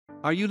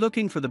Are you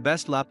looking for the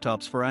best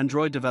laptops for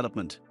Android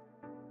development?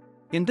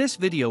 In this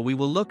video we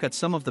will look at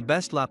some of the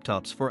best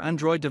laptops for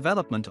Android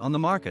development on the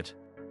market.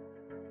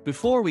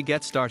 Before we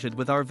get started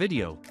with our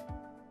video,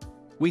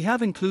 we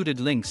have included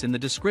links in the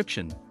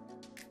description,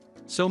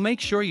 so make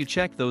sure you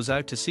check those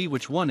out to see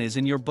which one is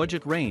in your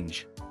budget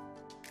range.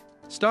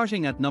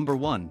 Starting at number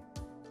 1.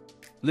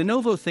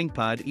 Lenovo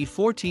ThinkPad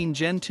E14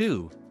 Gen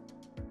 2.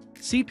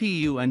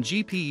 CPU and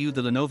GPU.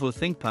 The Lenovo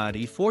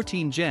ThinkPad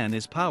E14 Gen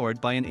is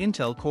powered by an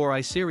Intel Core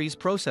i series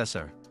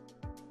processor.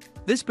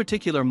 This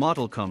particular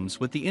model comes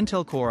with the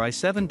Intel Core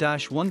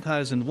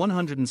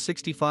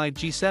i7-1165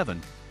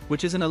 G7,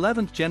 which is an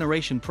 11th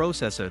generation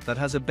processor that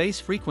has a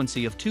base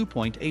frequency of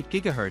 2.8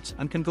 GHz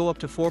and can go up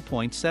to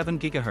 4.7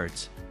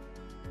 GHz.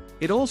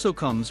 It also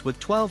comes with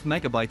 12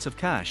 MB of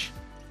cache.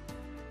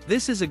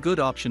 This is a good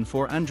option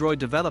for Android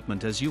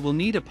development as you will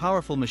need a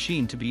powerful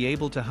machine to be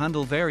able to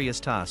handle various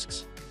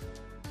tasks.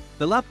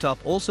 The laptop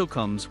also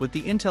comes with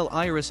the Intel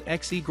Iris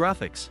Xe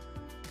graphics.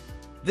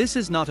 This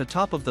is not a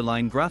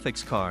top-of-the-line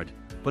graphics card,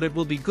 but it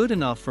will be good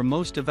enough for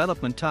most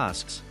development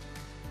tasks.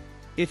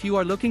 If you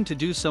are looking to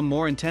do some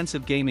more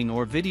intensive gaming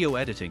or video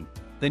editing,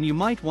 then you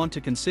might want to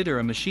consider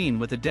a machine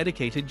with a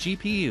dedicated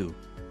GPU.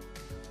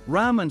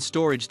 RAM and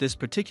storage. This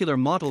particular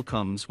model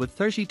comes with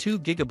 32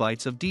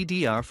 GB of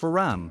DDR for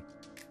RAM.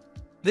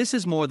 This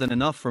is more than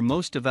enough for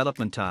most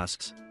development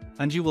tasks,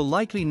 and you will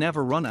likely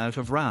never run out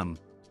of RAM.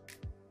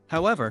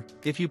 However,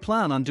 if you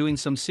plan on doing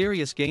some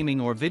serious gaming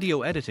or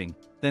video editing,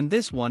 then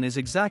this one is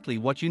exactly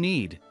what you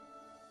need.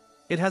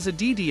 It has a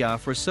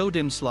DDR4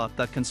 SODIMM slot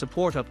that can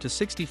support up to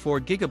 64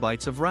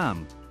 GB of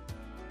RAM.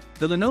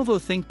 The Lenovo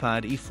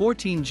ThinkPad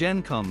E14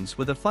 Gen comes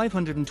with a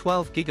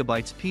 512 GB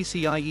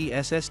PCIe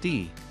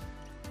SSD.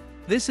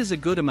 This is a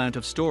good amount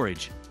of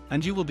storage,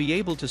 and you will be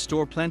able to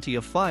store plenty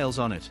of files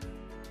on it.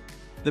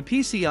 The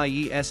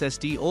PCIe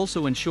SSD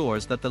also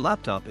ensures that the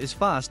laptop is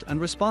fast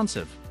and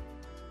responsive.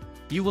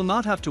 You will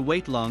not have to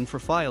wait long for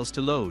files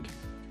to load.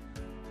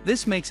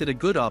 This makes it a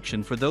good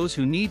option for those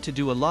who need to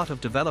do a lot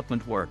of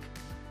development work.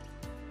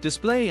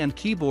 Display and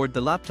keyboard. The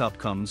laptop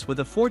comes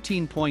with a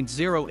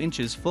 14.0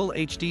 inches Full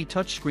HD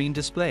touchscreen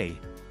display.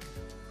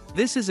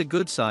 This is a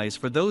good size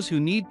for those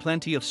who need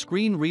plenty of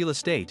screen real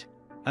estate,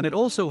 and it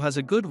also has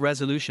a good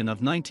resolution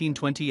of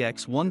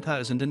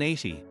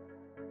 1920x1080.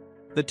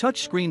 The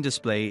touchscreen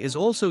display is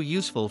also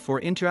useful for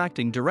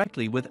interacting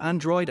directly with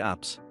Android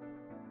apps.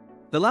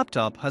 The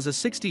laptop has a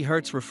 60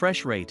 Hz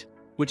refresh rate,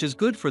 which is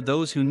good for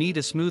those who need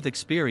a smooth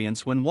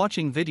experience when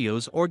watching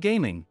videos or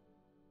gaming.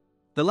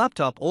 The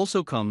laptop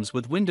also comes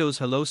with Windows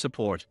Hello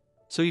support,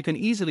 so you can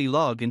easily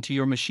log into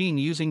your machine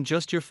using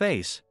just your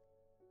face.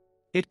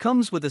 It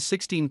comes with a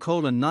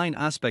 16:9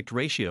 aspect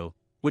ratio,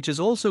 which is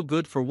also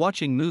good for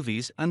watching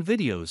movies and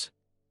videos.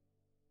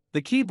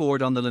 The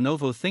keyboard on the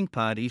Lenovo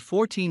ThinkPad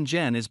E14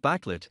 Gen is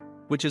backlit,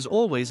 which is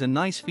always a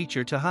nice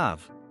feature to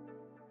have.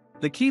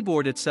 The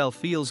keyboard itself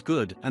feels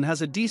good and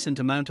has a decent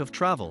amount of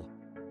travel.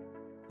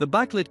 The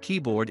backlit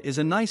keyboard is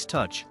a nice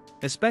touch,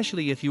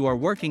 especially if you are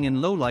working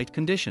in low light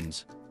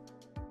conditions.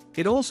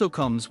 It also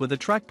comes with a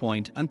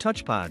trackpoint and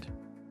touchpad.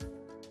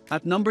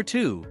 At number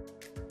 2.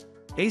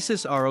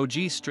 ASUS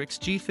ROG Strix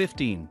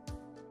G15.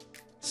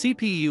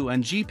 CPU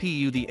and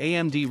GPU. The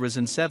AMD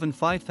Ryzen 7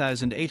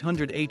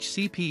 5800H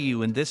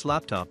CPU in this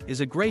laptop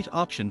is a great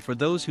option for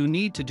those who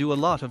need to do a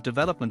lot of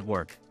development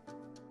work.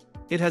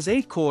 It has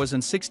 8 cores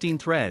and 16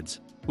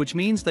 threads, which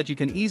means that you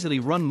can easily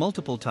run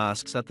multiple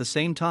tasks at the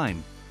same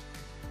time.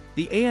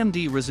 The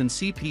AMD Ryzen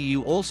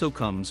CPU also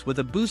comes with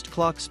a boost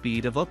clock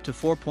speed of up to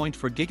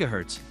 4.4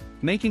 GHz,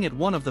 making it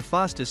one of the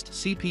fastest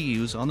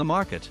CPUs on the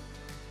market.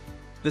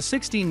 The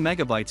 16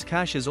 MB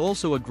cache is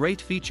also a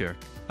great feature,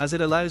 as it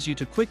allows you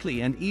to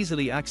quickly and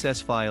easily access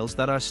files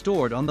that are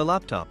stored on the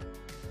laptop.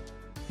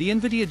 The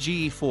NVIDIA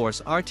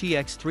GeForce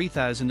RTX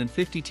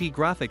 3050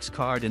 graphics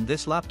card in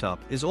this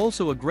laptop is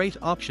also a great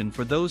option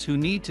for those who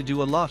need to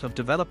do a lot of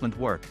development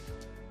work.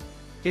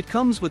 It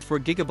comes with 4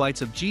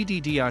 GB of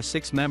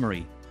GDDR6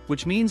 memory,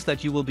 which means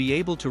that you will be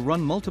able to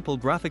run multiple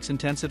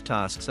graphics-intensive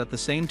tasks at the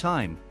same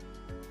time.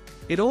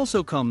 It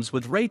also comes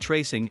with ray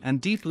tracing and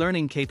deep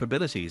learning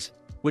capabilities,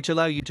 which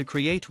allow you to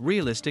create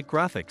realistic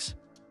graphics.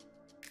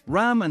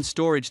 RAM and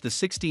storage. The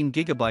 16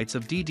 GB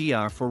of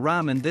DDR4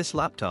 RAM in this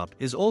laptop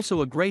is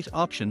also a great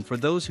option for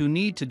those who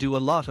need to do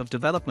a lot of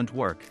development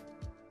work.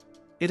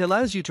 It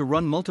allows you to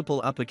run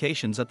multiple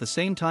applications at the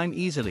same time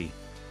easily.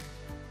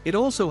 It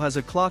also has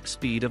a clock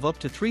speed of up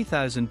to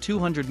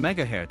 3200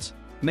 MHz,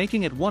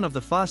 making it one of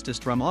the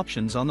fastest RAM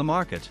options on the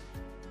market.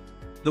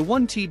 The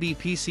 1 TB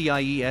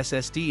PCIe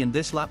SSD in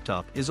this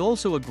laptop is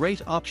also a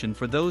great option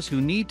for those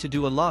who need to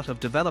do a lot of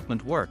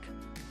development work.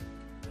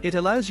 It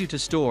allows you to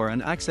store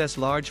and access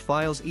large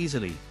files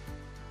easily.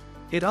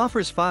 It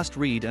offers fast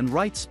read and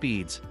write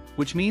speeds,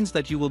 which means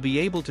that you will be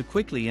able to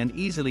quickly and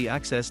easily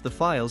access the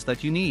files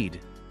that you need.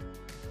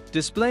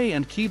 Display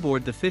and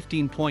keyboard. The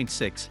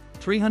 15.6,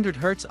 300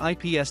 Hz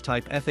IPS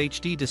type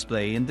FHD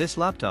display in this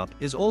laptop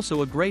is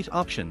also a great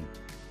option.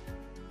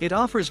 It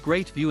offers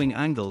great viewing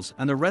angles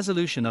and a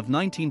resolution of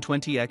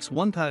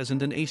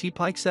 1920x1080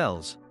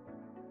 pixels.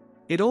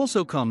 It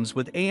also comes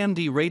with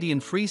AMD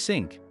Radeon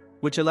FreeSync,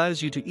 which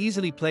allows you to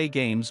easily play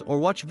games or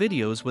watch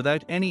videos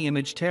without any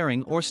image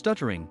tearing or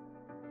stuttering.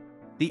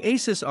 The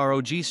ASUS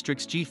ROG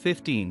Strix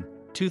G15,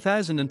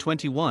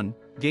 2021,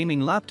 gaming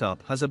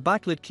laptop has a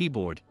backlit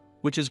keyboard,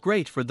 which is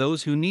great for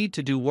those who need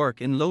to do work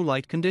in low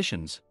light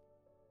conditions.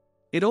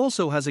 It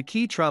also has a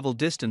key travel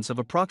distance of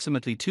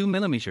approximately 2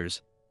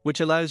 mm, which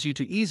allows you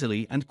to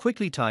easily and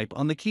quickly type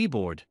on the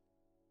keyboard.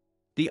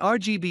 The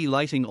RGB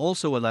lighting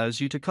also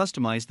allows you to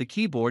customize the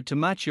keyboard to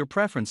match your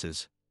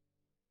preferences.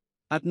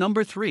 At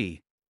number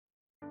 3.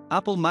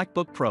 Apple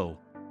MacBook Pro.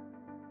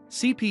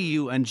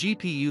 CPU and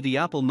GPU. The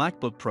Apple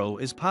MacBook Pro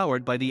is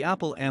powered by the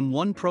Apple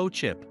M1 Pro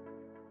chip.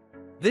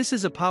 This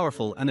is a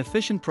powerful and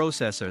efficient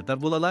processor that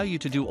will allow you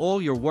to do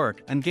all your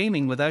work and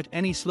gaming without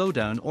any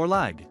slowdown or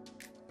lag.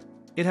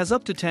 It has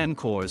up to 10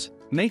 cores,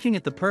 making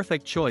it the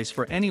perfect choice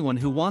for anyone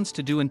who wants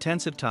to do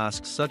intensive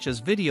tasks such as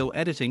video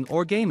editing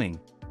or gaming.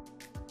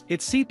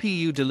 Its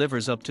CPU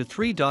delivers up to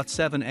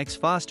 3.7x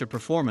faster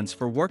performance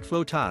for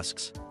workflow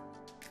tasks.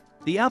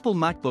 The Apple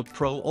MacBook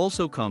Pro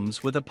also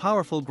comes with a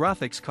powerful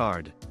graphics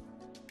card.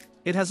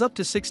 It has up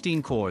to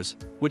 16 cores,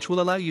 which will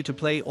allow you to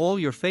play all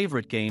your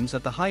favorite games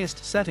at the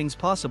highest settings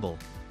possible.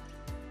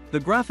 The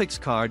graphics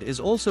card is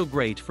also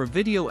great for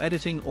video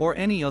editing or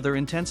any other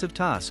intensive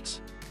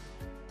tasks.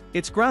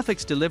 Its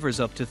graphics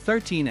delivers up to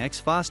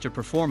 13x faster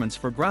performance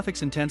for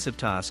graphics-intensive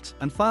tasks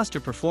and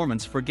faster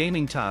performance for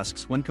gaming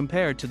tasks when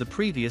compared to the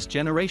previous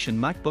generation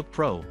MacBook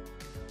Pro.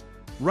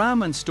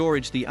 RAM and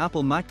storage. The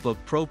Apple MacBook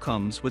Pro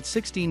comes with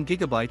 16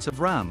 GB of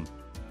RAM.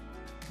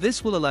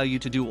 This will allow you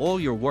to do all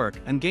your work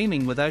and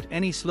gaming without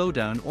any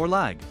slowdown or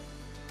lag.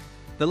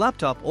 The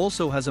laptop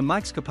also has a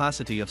max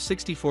capacity of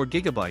 64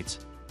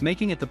 GB,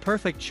 making it the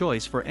perfect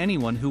choice for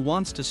anyone who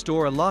wants to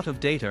store a lot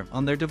of data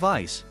on their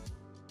device.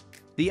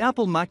 The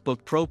Apple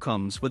MacBook Pro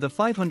comes with a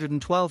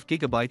 512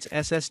 GB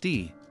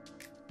SSD.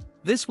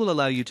 This will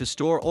allow you to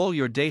store all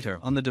your data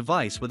on the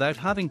device without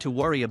having to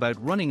worry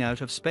about running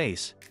out of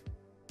space.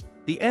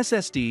 The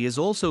SSD is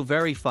also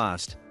very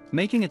fast,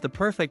 making it the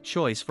perfect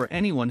choice for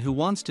anyone who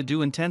wants to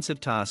do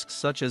intensive tasks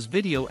such as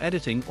video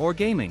editing or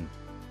gaming.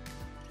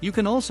 You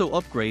can also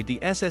upgrade the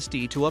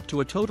SSD to up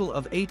to a total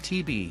of 8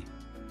 TB.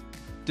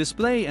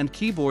 Display and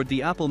keyboard.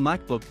 The Apple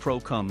MacBook Pro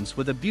comes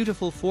with a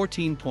beautiful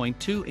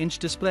 14.2-inch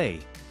display.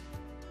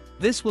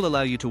 This will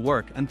allow you to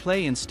work and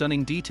play in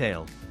stunning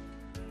detail.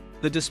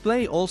 The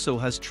display also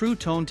has True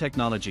Tone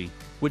technology,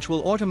 which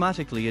will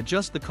automatically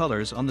adjust the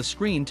colors on the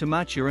screen to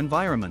match your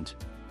environment.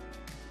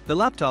 The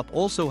laptop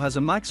also has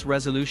a max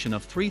resolution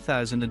of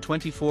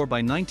 3024 by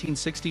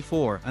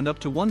 1964 and up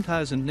to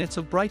 1000 nits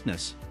of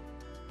brightness.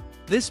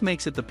 This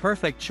makes it the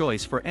perfect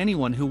choice for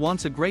anyone who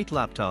wants a great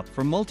laptop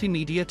for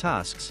multimedia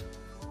tasks.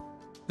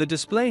 The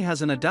display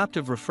has an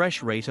adaptive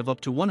refresh rate of up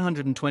to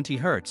 120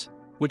 Hz,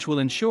 which will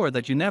ensure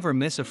that you never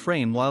miss a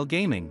frame while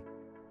gaming.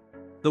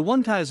 The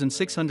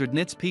 1600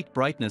 nits peak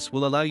brightness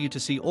will allow you to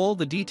see all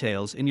the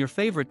details in your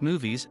favorite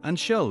movies and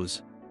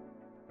shows.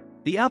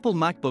 The Apple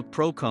MacBook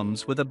Pro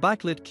comes with a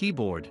backlit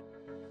keyboard.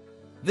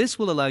 This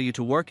will allow you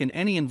to work in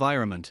any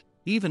environment,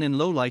 even in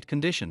low light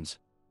conditions.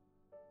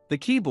 The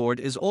keyboard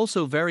is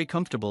also very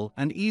comfortable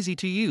and easy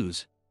to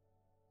use.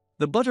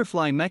 The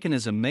butterfly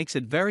mechanism makes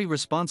it very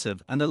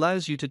responsive and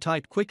allows you to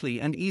type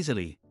quickly and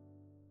easily.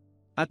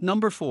 At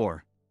number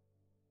 4.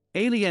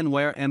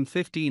 Alienware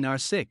M15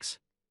 R6.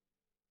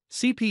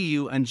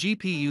 CPU and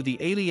GPU. The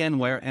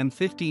Alienware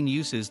M15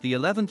 uses the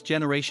 11th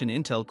generation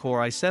Intel Core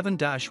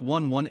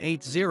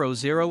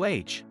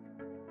i7-11800H.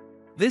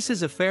 This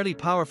is a fairly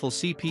powerful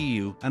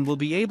CPU and will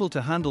be able to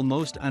handle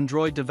most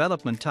Android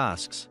development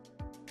tasks.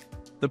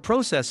 The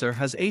processor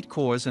has 8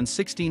 cores and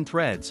 16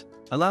 threads,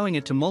 allowing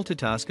it to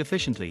multitask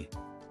efficiently.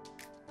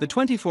 The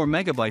 24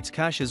 MB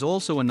cache is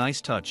also a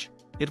nice touch.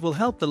 It will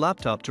help the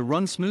laptop to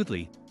run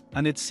smoothly,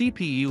 and its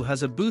CPU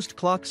has a boost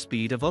clock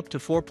speed of up to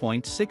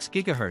 4.6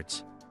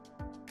 GHz.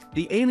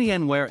 The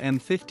Alienware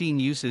M15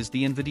 uses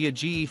the NVIDIA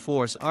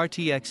GeForce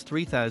RTX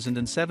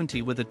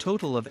 3070 with a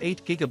total of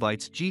 8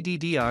 GB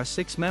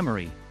GDDR6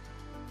 memory.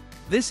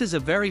 This is a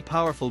very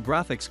powerful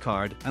graphics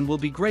card and will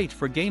be great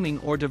for gaming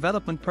or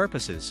development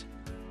purposes.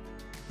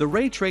 The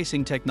ray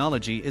tracing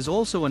technology is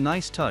also a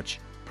nice touch,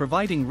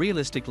 providing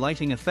realistic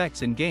lighting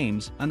effects in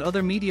games and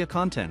other media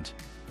content.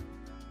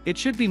 It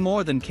should be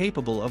more than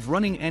capable of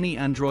running any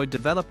Android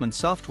development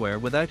software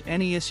without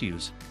any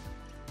issues.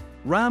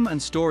 RAM and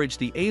storage.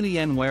 The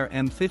Alienware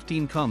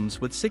M15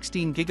 comes with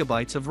 16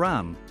 GB of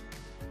RAM.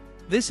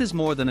 This is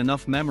more than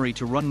enough memory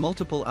to run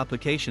multiple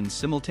applications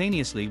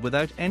simultaneously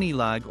without any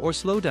lag or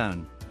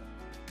slowdown.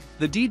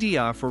 The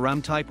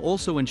DDR4 type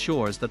also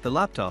ensures that the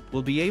laptop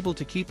will be able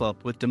to keep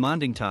up with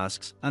demanding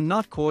tasks and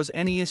not cause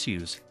any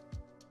issues.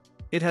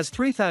 It has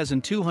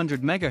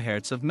 3200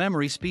 MHz of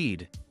memory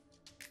speed.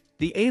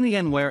 The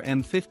Alienware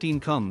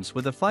M15 comes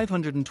with a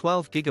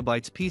 512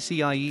 GB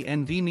PCIe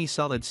NVMe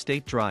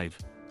solid-state drive.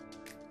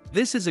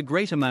 This is a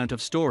great amount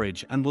of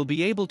storage and will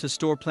be able to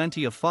store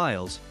plenty of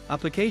files,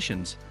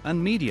 applications,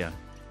 and media.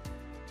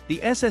 The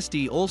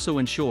SSD also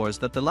ensures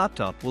that the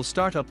laptop will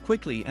start up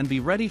quickly and be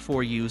ready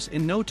for use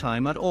in no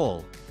time at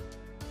all.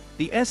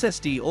 The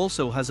SSD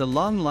also has a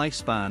long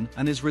lifespan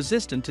and is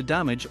resistant to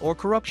damage or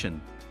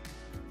corruption.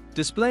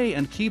 Display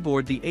and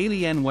keyboard. The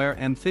Alienware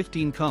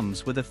M15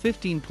 comes with a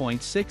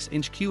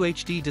 15.6-inch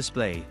QHD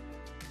display.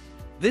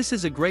 This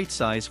is a great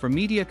size for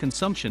media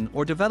consumption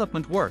or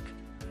development work.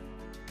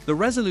 The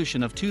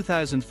resolution of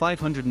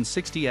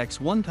 2560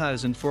 x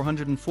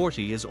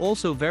 1440 is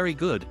also very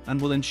good and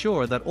will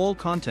ensure that all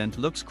content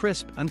looks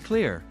crisp and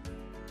clear.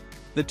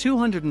 The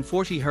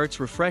 240 Hz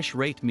refresh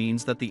rate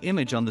means that the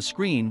image on the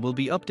screen will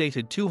be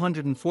updated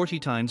 240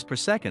 times per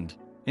second,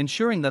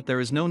 ensuring that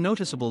there is no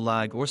noticeable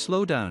lag or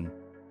slowdown.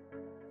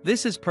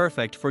 This is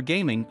perfect for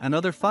gaming and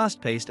other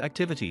fast-paced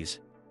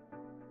activities.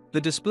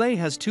 The display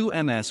has two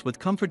ms with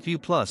Comfort View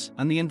Plus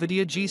and the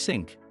NVIDIA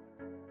G-Sync.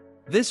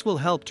 This will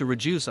help to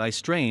reduce eye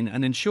strain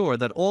and ensure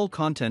that all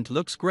content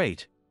looks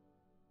great.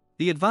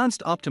 The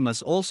Advanced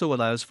Optimus also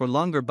allows for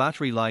longer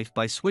battery life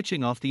by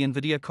switching off the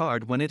NVIDIA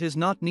card when it is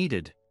not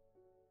needed.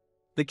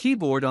 The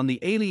keyboard on the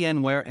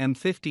Alienware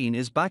M15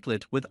 is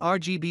backlit with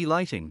RGB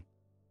lighting.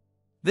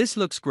 This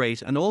looks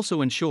great and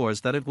also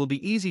ensures that it will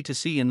be easy to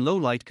see in low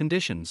light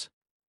conditions.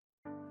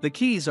 The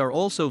keys are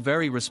also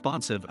very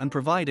responsive and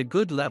provide a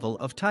good level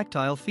of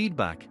tactile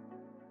feedback.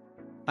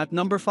 At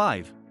number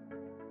 5.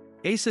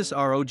 ASUS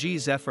ROG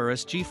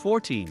Zephyrus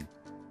G14.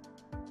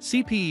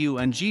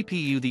 CPU and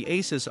GPU. The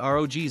ASUS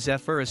ROG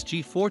Zephyrus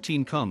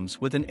G14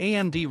 comes with an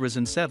AMD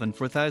Ryzen 7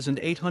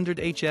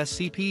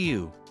 4800HS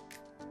CPU.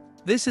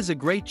 This is a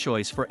great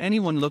choice for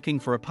anyone looking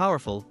for a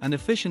powerful and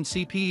efficient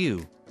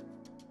CPU.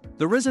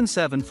 The Ryzen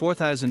 7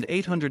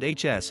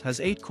 4800HS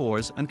has 8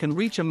 cores and can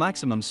reach a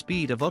maximum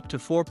speed of up to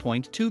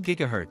 4.2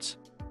 GHz.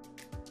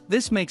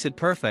 This makes it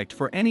perfect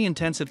for any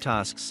intensive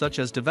tasks such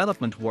as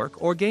development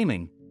work or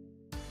gaming.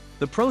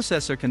 The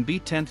processor can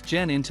beat 10th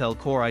Gen Intel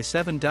Core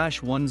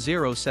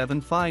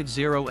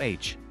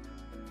i7-10750H.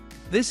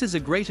 This is a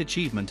great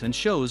achievement and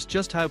shows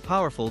just how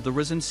powerful the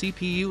Ryzen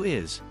CPU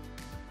is.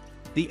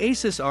 The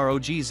ASUS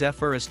ROG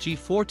Zephyrus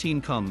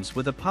G14 comes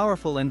with a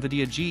powerful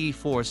NVIDIA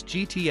GeForce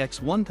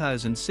GTX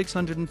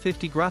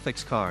 1650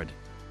 graphics card.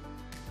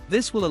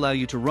 This will allow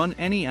you to run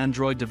any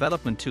Android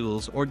development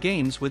tools or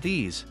games with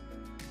ease.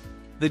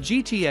 The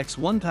GTX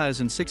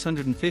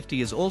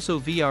 1650 is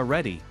also VR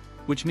ready,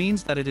 which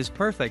means that it is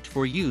perfect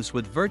for use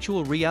with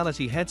virtual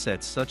reality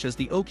headsets such as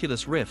the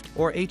Oculus Rift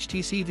or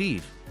HTC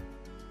Vive.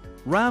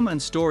 RAM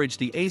and storage.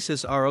 The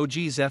ASUS ROG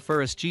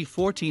Zephyrus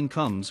G14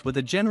 comes with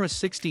a generous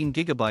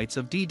 16GB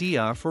of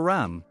DDR for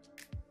RAM.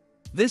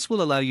 This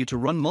will allow you to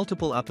run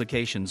multiple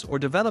applications or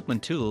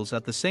development tools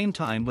at the same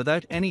time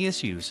without any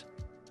issues.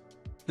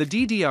 The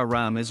DDR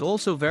RAM is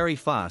also very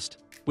fast,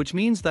 which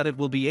means that it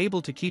will be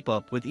able to keep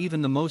up with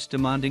even the most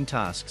demanding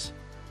tasks.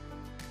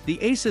 The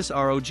ASUS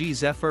ROG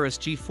Zephyrus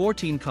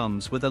G14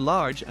 comes with a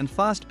large and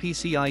fast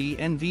PCIe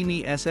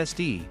NVMe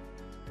SSD.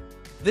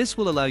 This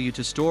will allow you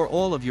to store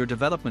all of your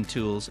development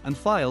tools and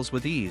files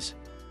with ease.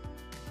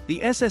 The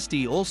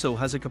SSD also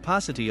has a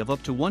capacity of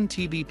up to 1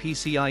 TB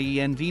PCIe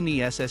NVMe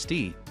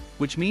SSD,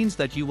 which means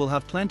that you will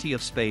have plenty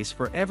of space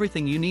for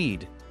everything you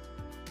need.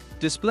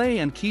 Display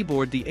and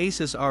keyboard. The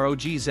ASUS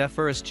ROG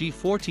Zephyrus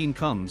G14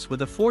 comes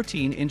with a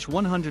 14-inch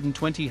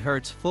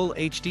 120Hz Full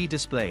HD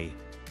display.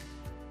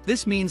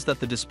 This means that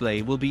the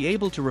display will be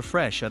able to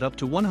refresh at up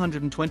to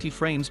 120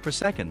 frames per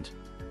second.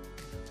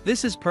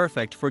 This is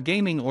perfect for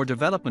gaming or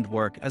development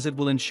work as it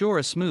will ensure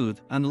a smooth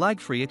and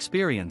lag-free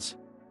experience.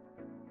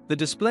 The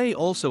display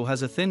also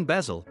has a thin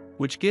bezel,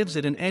 which gives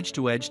it an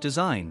edge-to-edge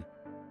design.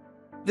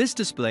 This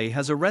display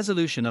has a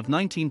resolution of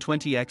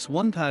 1920 x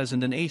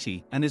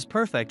 1080 and is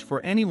perfect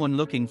for anyone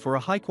looking for a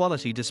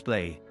high-quality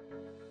display.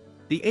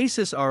 The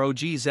ASUS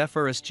ROG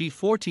Zephyrus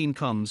G14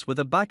 comes with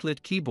a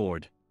backlit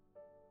keyboard.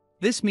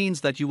 This means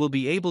that you will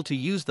be able to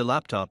use the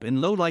laptop in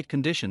low-light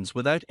conditions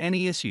without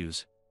any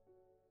issues.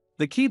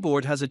 The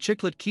keyboard has a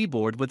chiclet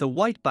keyboard with a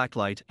white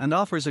backlight and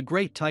offers a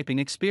great typing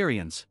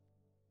experience.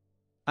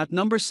 At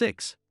number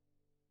 6.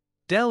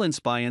 Dell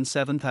Inspiron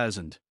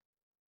 7000.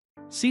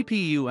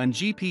 CPU and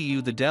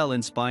GPU. The Dell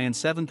Inspiron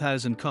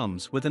 7000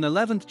 comes with an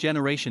 11th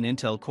generation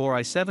Intel Core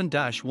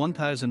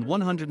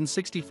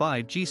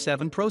i7-1165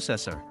 G7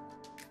 processor.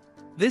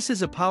 This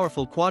is a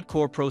powerful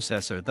quad-core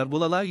processor that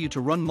will allow you to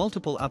run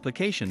multiple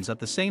applications at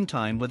the same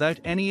time without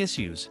any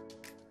issues.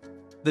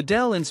 The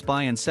Dell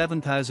Inspiron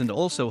 7000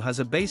 also has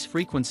a base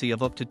frequency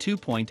of up to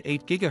 2.8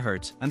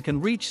 GHz and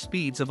can reach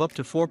speeds of up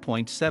to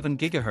 4.7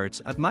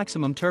 GHz at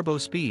maximum turbo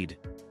speed.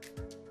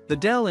 The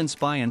Dell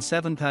Inspiron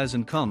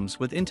 7000 comes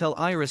with Intel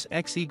Iris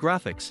Xe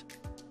graphics.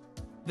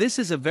 This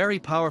is a very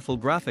powerful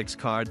graphics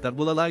card that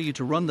will allow you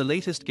to run the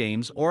latest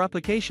games or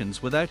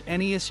applications without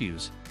any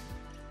issues.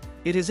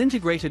 It is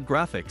integrated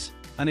graphics,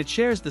 and it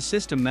shares the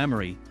system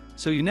memory,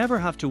 so you never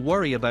have to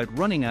worry about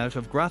running out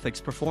of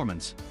graphics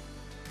performance.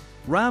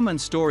 RAM and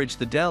storage.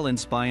 The Dell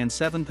Inspiron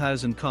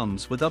 7000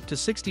 comes with up to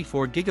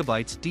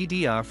 64GB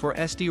DDR for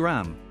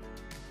SD-RAM.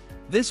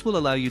 This will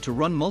allow you to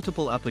run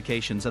multiple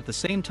applications at the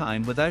same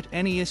time without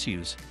any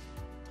issues.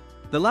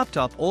 The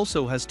laptop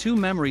also has 2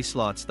 memory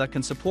slots that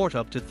can support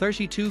up to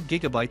 32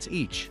 GB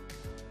each.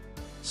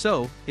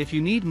 So, if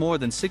you need more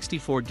than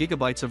 64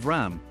 GB of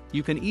RAM,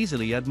 you can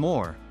easily add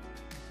more.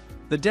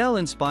 The Dell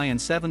Inspiron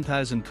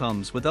 7000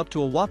 comes with up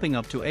to a whopping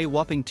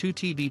 2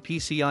 TB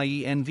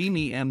PCIe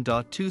NVMe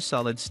M.2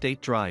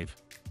 solid-state drive.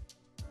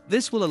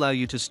 This will allow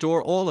you to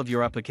store all of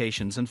your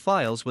applications and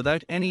files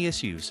without any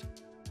issues.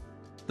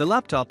 The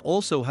laptop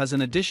also has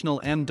an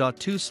additional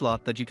M.2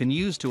 slot that you can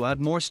use to add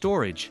more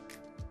storage.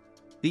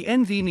 The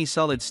NVMe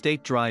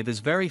solid-state drive is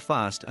very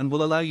fast and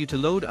will allow you to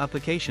load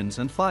applications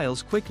and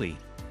files quickly.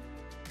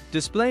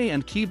 Display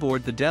and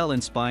keyboard. The Dell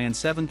Inspiron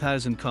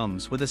 7000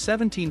 comes with a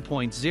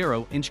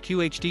 17.0-inch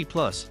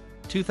QHD+,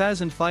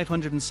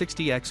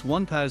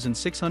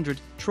 2560x1600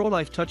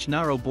 TrueLife Touch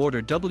narrow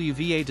border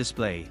WVA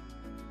display.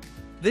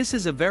 This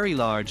is a very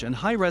large and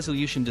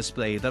high-resolution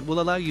display that will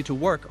allow you to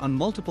work on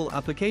multiple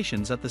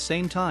applications at the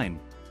same time.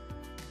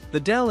 The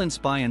Dell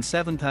Inspiron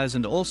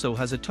 7000 also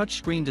has a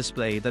touchscreen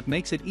display that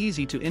makes it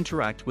easy to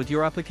interact with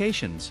your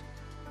applications.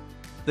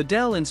 The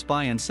Dell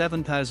Inspiron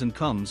 7000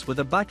 comes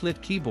with a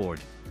backlit keyboard.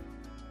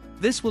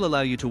 This will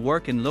allow you to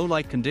work in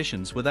low-light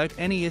conditions without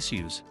any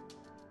issues.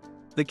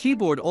 The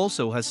keyboard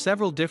also has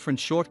several different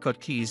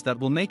shortcut keys that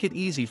will make it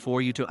easy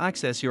for you to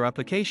access your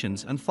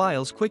applications and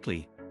files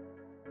quickly.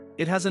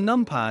 It has a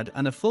numpad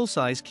and a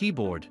full-size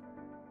keyboard.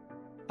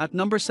 At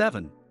number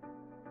 7.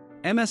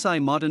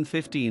 MSI Modern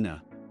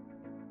 15A.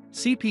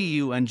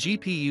 CPU and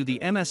GPU. The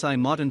MSI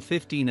Modern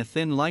 15A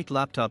thin light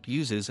laptop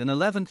uses an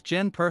 11th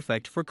Gen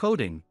perfect for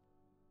coding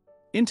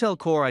Intel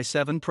Core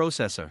i7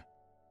 processor.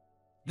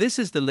 This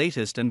is the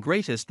latest and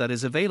greatest that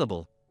is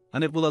available,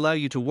 and it will allow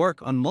you to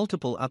work on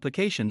multiple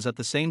applications at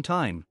the same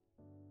time.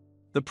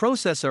 The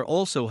processor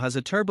also has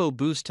a turbo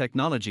boost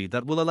technology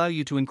that will allow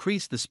you to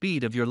increase the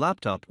speed of your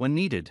laptop when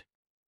needed.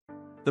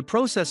 The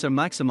processor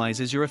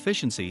maximizes your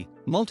efficiency,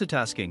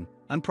 multitasking,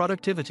 and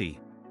productivity.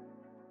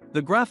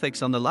 The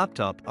graphics on the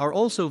laptop are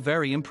also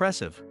very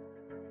impressive.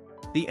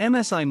 The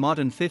MSI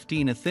Modern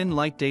 15A thin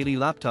light daily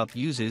laptop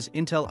uses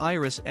Intel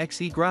Iris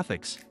Xe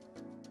graphics.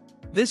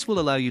 This will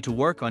allow you to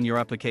work on your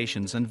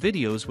applications and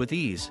videos with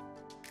ease.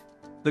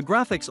 The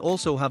graphics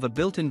also have a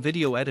built-in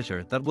video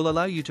editor that will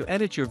allow you to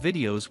edit your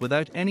videos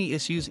without any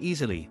issues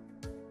easily.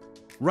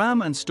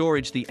 RAM and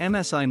storage. The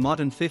MSI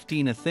Modern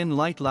 15A thin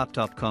light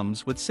laptop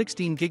comes with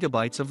 16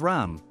 GB of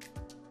RAM.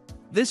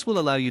 This will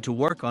allow you to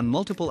work on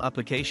multiple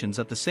applications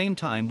at the same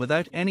time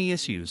without any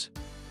issues.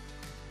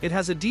 It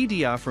has a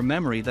DDR for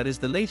memory that is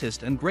the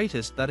latest and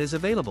greatest that is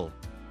available.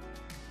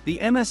 The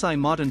MSI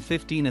Modern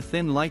 15A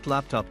thin light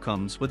laptop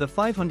comes with a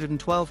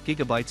 512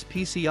 GB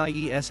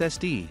PCIe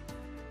SSD.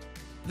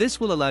 This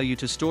will allow you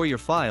to store your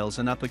files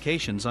and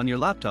applications on your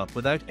laptop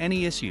without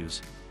any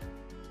issues.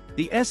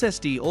 The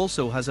SSD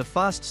also has a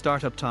fast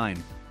startup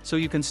time, so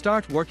you can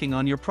start working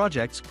on your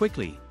projects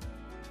quickly.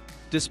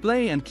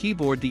 Display and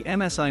keyboard. The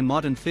MSI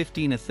Modern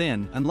 15A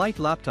thin and light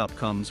laptop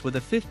comes with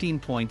a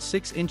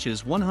 15.6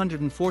 inches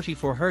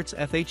 144Hz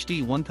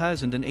FHD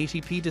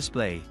 1080p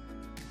display.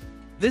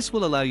 This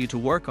will allow you to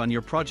work on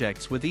your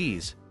projects with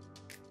ease.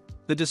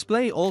 The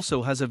display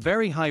also has a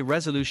very high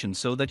resolution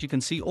so that you can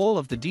see all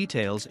of the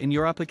details in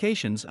your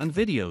applications and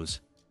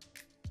videos.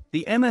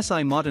 The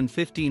MSI Modern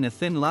 15A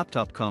thin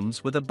laptop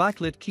comes with a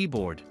backlit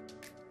keyboard.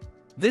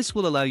 This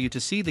will allow you to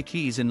see the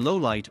keys in low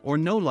light or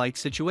no light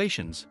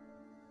situations.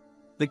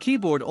 The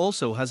keyboard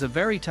also has a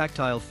very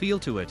tactile feel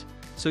to it,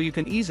 so you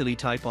can easily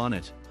type on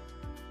it.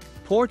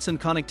 Ports and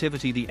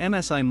connectivity. The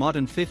MSI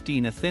Modern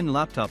 15A thin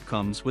laptop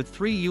comes with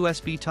 3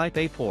 USB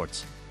Type-A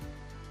ports.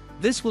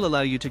 This will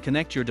allow you to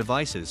connect your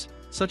devices,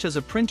 such as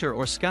a printer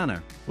or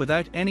scanner,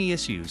 without any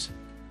issues.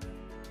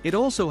 It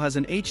also has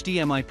an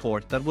HDMI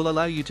port that will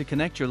allow you to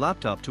connect your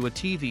laptop to a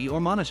TV or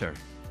monitor.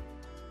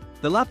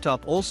 The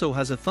laptop also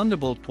has a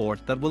Thunderbolt port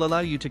that will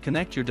allow you to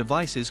connect your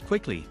devices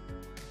quickly.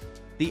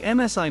 The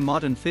MSI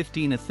Modern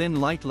 15A thin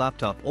light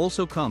laptop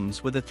also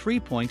comes with a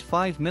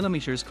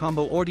 3.5mm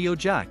combo audio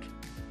jack.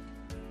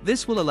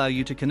 This will allow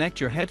you to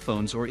connect your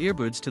headphones or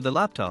earbuds to the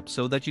laptop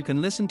so that you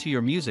can listen to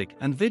your music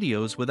and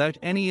videos without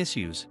any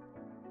issues.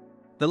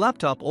 The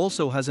laptop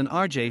also has an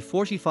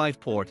RJ45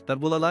 port that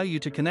will allow you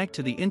to connect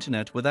to the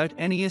internet without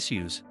any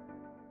issues.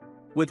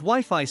 With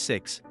Wi-Fi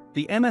 6,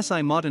 the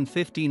MSI Modern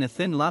 15A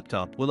thin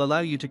laptop will allow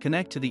you to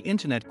connect to the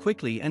internet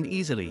quickly and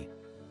easily.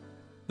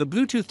 The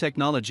Bluetooth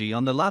technology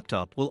on the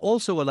laptop will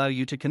also allow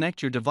you to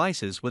connect your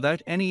devices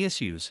without any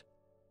issues.